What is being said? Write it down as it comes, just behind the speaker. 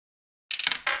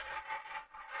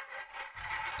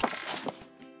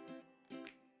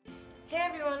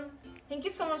everyone, thank you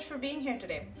so much for being here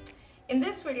today. In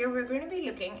this video we're going to be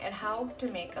looking at how to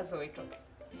make a zoetrope.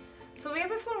 So way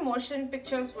before motion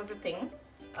pictures was a thing,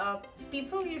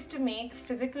 people used to make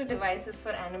physical devices for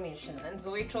animation, and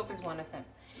zoetrope is one of them.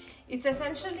 It's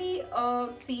essentially a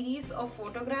series of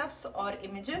photographs or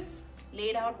images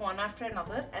laid out one after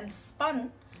another and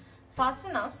spun fast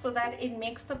enough so that it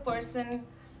makes the person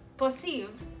perceive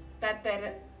that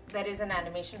there is an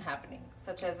animation happening,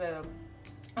 such as a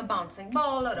bouncing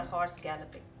ball or a horse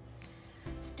galloping.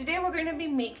 So today we're going to be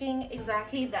making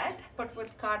exactly that, but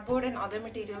with cardboard and other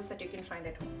materials that you can find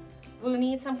at home. We'll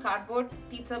need some cardboard,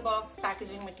 pizza box,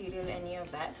 packaging material, any of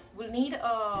that. We'll need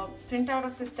a printout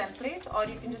of this template, or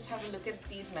you can just have a look at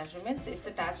these measurements. It's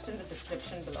attached in the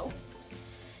description below.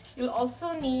 You'll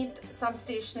also need some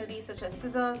stationery such as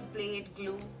scissors, blade,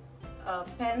 glue,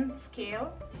 pen,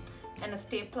 scale, and a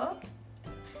stapler.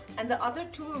 And the other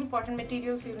two important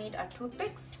materials you need are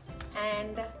toothpicks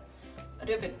and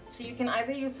ribbon. So you can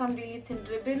either use some really thin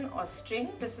ribbon or string.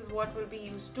 This is what will be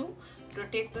used to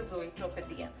rotate the zoetrope at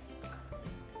the end.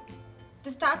 To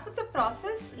start with the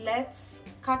process, let's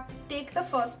take the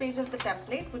first page of the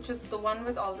template, which is the one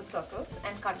with all the circles,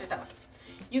 and cut it out.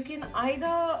 You can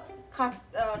either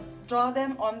draw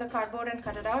them on the cardboard and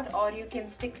cut it out, or you can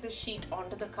stick the sheet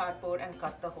onto the cardboard and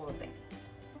cut the whole thing.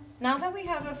 Now that we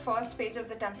have the first page of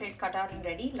the template cut out and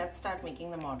ready, let's start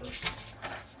making the models.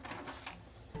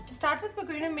 To start with, we're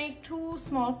going to make two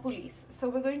small pulleys. So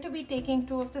we're going to be taking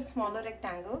two of the smaller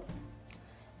rectangles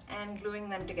and gluing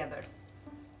them together.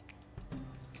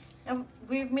 Now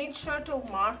we've made sure to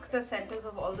mark the centers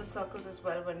of all the circles as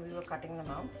well when we were cutting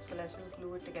them out. So let's just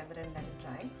glue it together and let it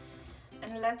dry.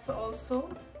 And let's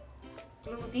also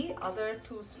glue the other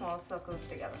two small circles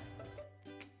together.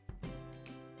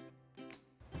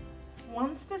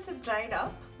 Once this is dried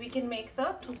up, we can make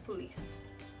the two pulleys.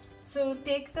 So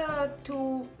take the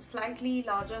two slightly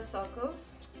larger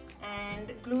circles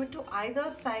and glue it to either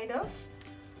side of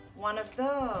one of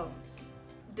the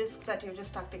discs that you've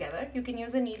just stuck together. You can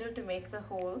use a needle to make the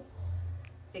hole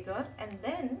bigger, and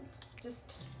then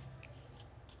just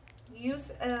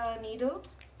use a needle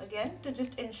again to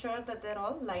just ensure that they're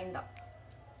all lined up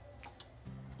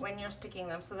when you're sticking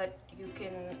them, so that you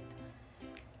can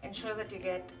ensure that you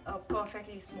get a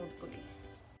perfectly smooth pulley.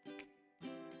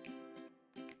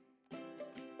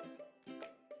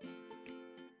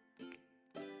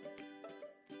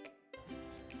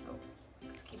 So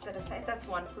let's keep that aside. That's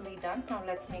one pulley done. Now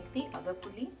let's make the other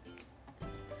pulley.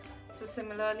 So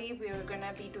similarly, we are going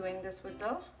to be doing this with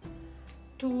the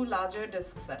two larger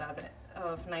discs that are there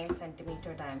of 9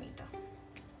 centimeter diameter.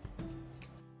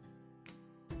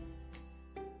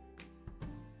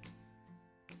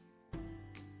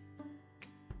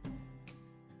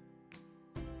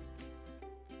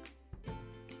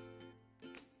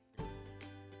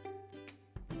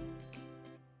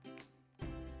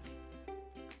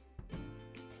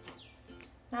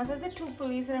 Now that the two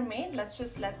pulleys are made, let's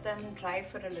just let them dry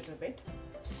for a little bit.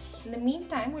 In the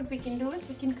meantime, what we can do is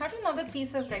we can cut another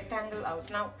piece of rectangle out.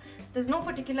 Now, there's no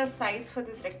particular size for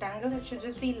this rectangle. It should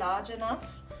just be large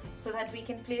enough so that we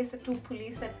can place the two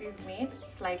pulleys that we've made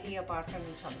slightly apart from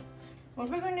each other. What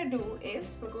we're going to do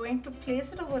is we're going to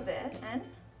place it over there and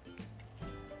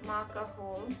mark a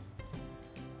hole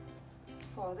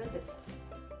for the discs.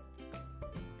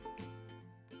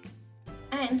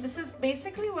 And this is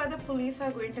basically where the pulleys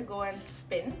are going to go and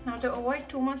spin. Now, to avoid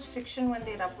too much friction when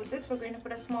they rub with this, we're going to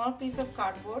put a small piece of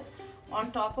cardboard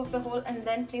on top of the hole and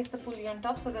then place the pulley on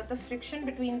top so that the friction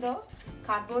between the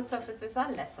cardboard surfaces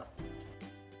are lesser.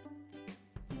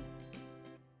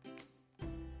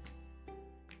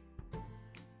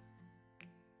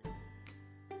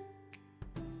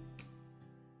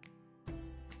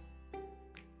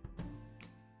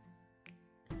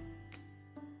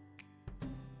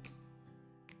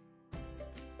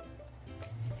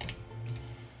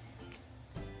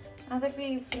 Now that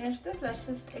we've finished this, let's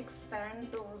just expand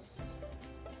those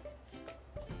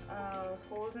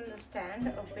holes in the stand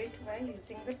a bit by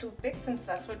using the toothpick, since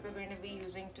that's what we're going to be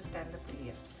using to stand the pulley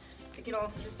in. You can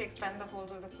also just expand the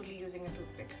holes of the pulley using a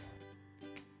toothpick.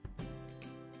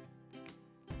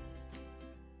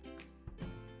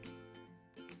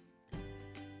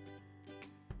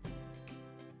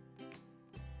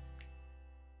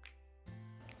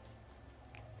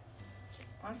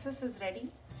 Once this is ready,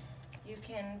 you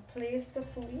can place the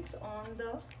pulleys on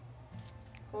the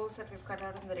holes that we've cut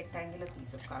out in the rectangular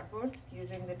piece of cardboard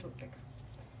using the toothpick.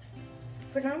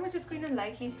 For now, we're just going to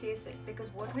lightly place it,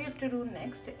 because what we have to do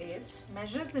next is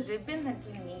measure the ribbon that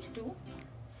we need to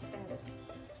spin this.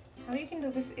 How you can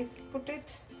do this is put it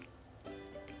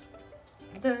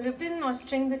the ribbon or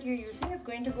string that you're using is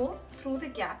going to go through the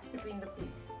gap between the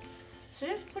pulleys. So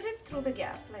just put it through the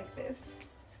gap like this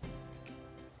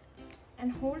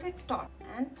and hold it taut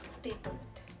and staple it.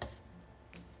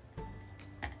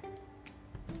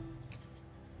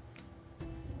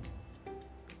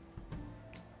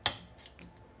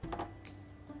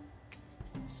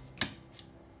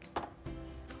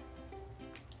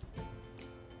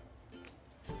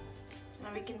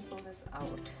 Now we can pull this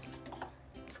out.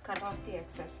 Let's cut off the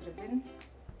excess ribbon.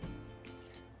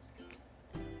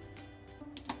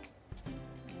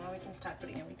 Now we can start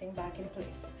putting everything back in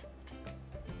place.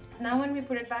 Now when we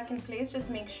put it back in place, just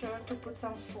make sure to put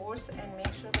some force and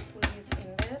make sure the pulley is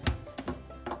in there.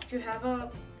 If you have a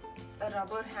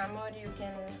rubber hammer, you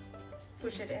can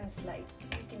push it in slightly.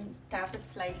 You can tap it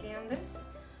slightly on this,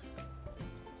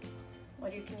 or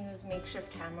you can use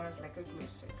makeshift hammers like a glue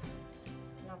stick.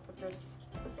 Now put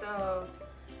the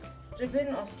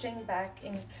ribbon or string back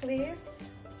in place.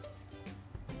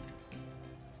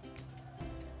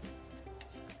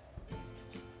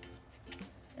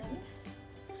 And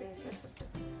place your system.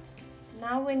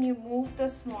 Now when you move the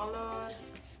smaller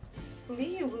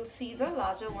pulley, you will see the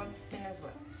larger one spin as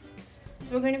well.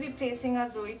 So we're going to be placing our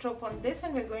zoetrope on this,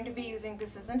 and we're going to be using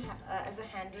this as a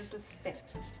handle to spin.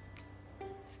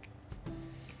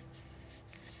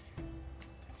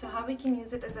 So how we can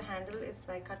use it as a handle is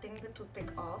by cutting the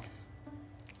toothpick off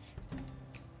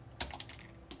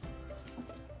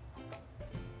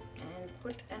and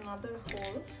put another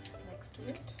hole next to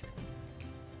it.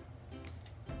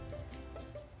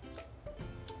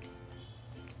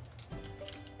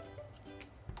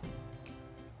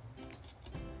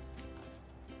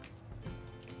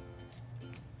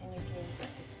 And you can use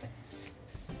that to spin.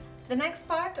 The next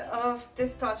part of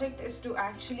this project is to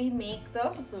actually make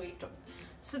the zoetrope.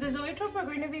 So the zoetrope, we're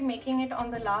going to be making it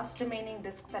on the last remaining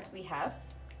disc that we have.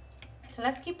 So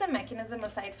let's keep the mechanism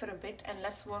aside for a bit and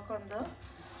let's work on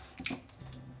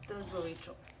the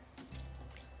zoetrope.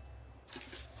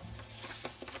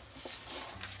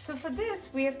 So for this,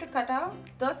 we have to cut out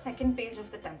the second page of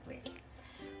the template.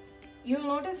 You'll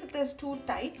notice that there's two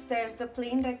types. There's the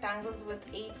plain rectangles with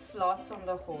 8 slots on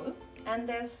the hole, and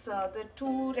there's the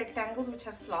 2 rectangles which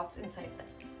have slots inside them.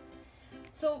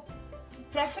 So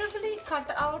preferably cut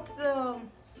out the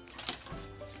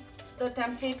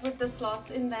template with the slots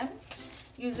in them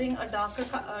using a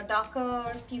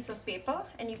darker piece of paper,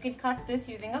 and you can cut this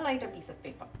using a lighter piece of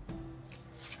paper.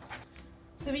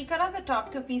 So we cut out the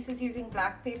top 2 pieces using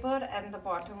black paper and the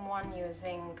bottom one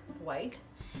using white.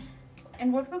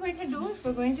 And what we're going to do is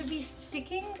we're going to be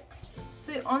sticking,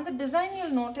 so on the design you'll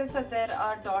notice that there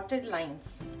are dotted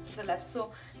lines to the left.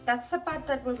 So that's the part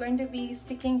that we're going to be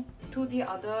sticking to the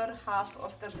other half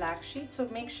of the black sheet. So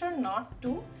make sure not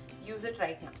to use it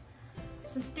right now.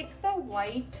 So stick the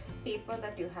white paper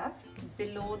that you have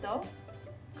below the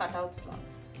cutout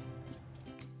slots.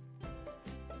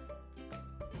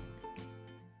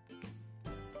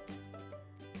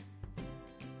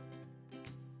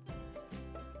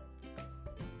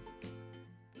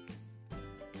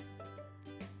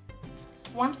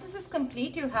 Once this is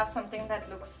complete, you'll have something that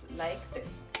looks like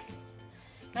this.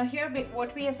 Now here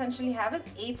what we essentially have is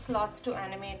 8 slots to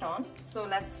animate on. So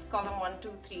let's call them 1, 2,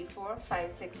 3, 4,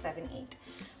 5, 6, 7, 8.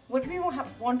 What we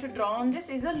want to draw on this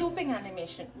is a looping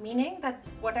animation, meaning that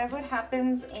whatever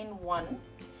happens in 1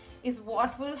 is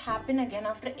what will happen again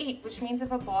after 8, which means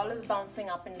if a ball is bouncing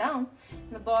up and down,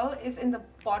 the ball is in the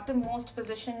bottommost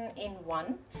position in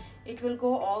 1, it will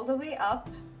go all the way up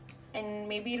and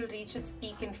maybe it'll reach its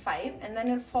peak in 5, and then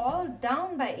it'll fall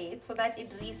down by 8 so that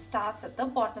it restarts at the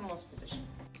bottommost position.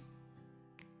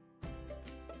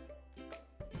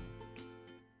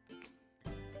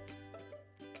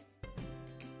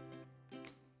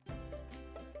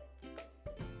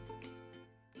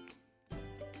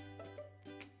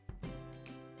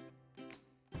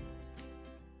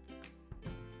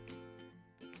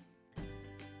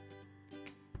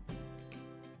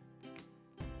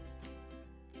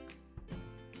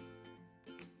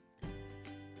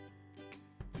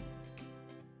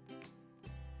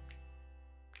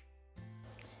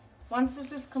 Once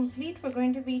this is complete, we're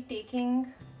going to be taking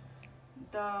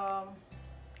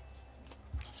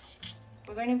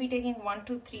 1,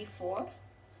 2, 3, 4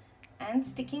 and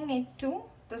sticking it to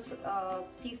this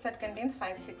piece that contains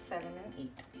 5, 6, 7 and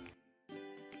 8.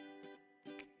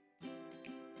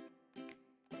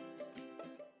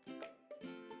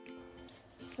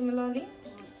 Similarly,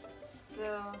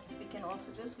 we can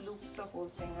also just loop the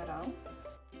whole thing around.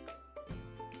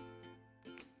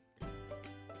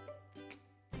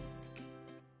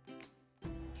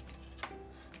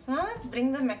 So now let's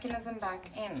bring the mechanism back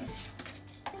in.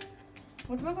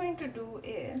 what we're going to do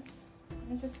is, let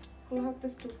me just pull out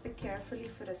this toothpick carefully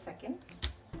for a second.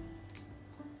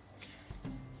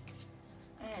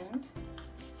 And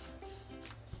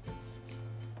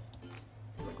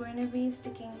we're going to be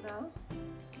sticking the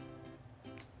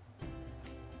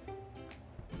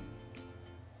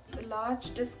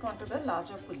large disc onto the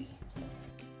larger pulley.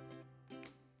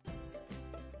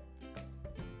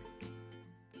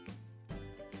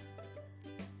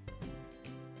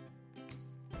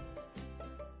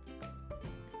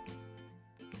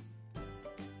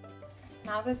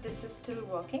 Now that this is still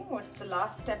working, what the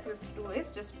last step we have to do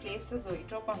is just place the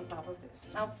zoetrope on top of this.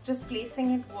 Now just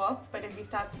placing it works, but if we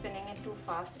start spinning it too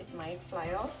fast, it might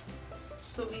fly off.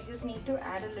 So we just need to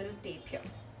add a little tape here.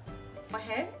 Go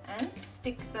ahead and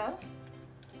stick the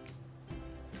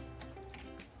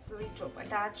zoetrope.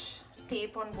 Attach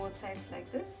tape on both sides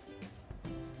like this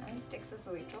and stick the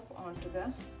zoetrope onto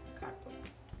the cardboard.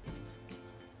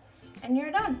 And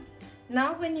you're done.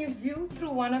 Now when you view through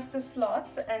one of the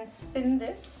slots and spin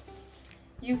this,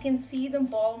 you can see the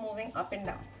ball moving up and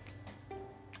down.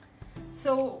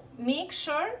 So make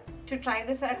sure to try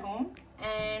this at home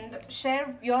and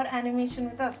share your animation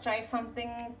with us. Try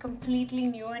something completely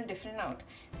new and different out.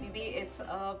 Maybe it's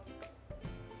a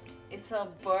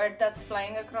bird that's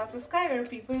flying across the sky or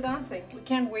people dancing. We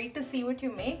can't wait to see what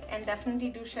you make, and definitely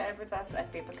do share with us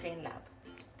at Paper Crane Lab.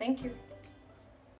 Thank you.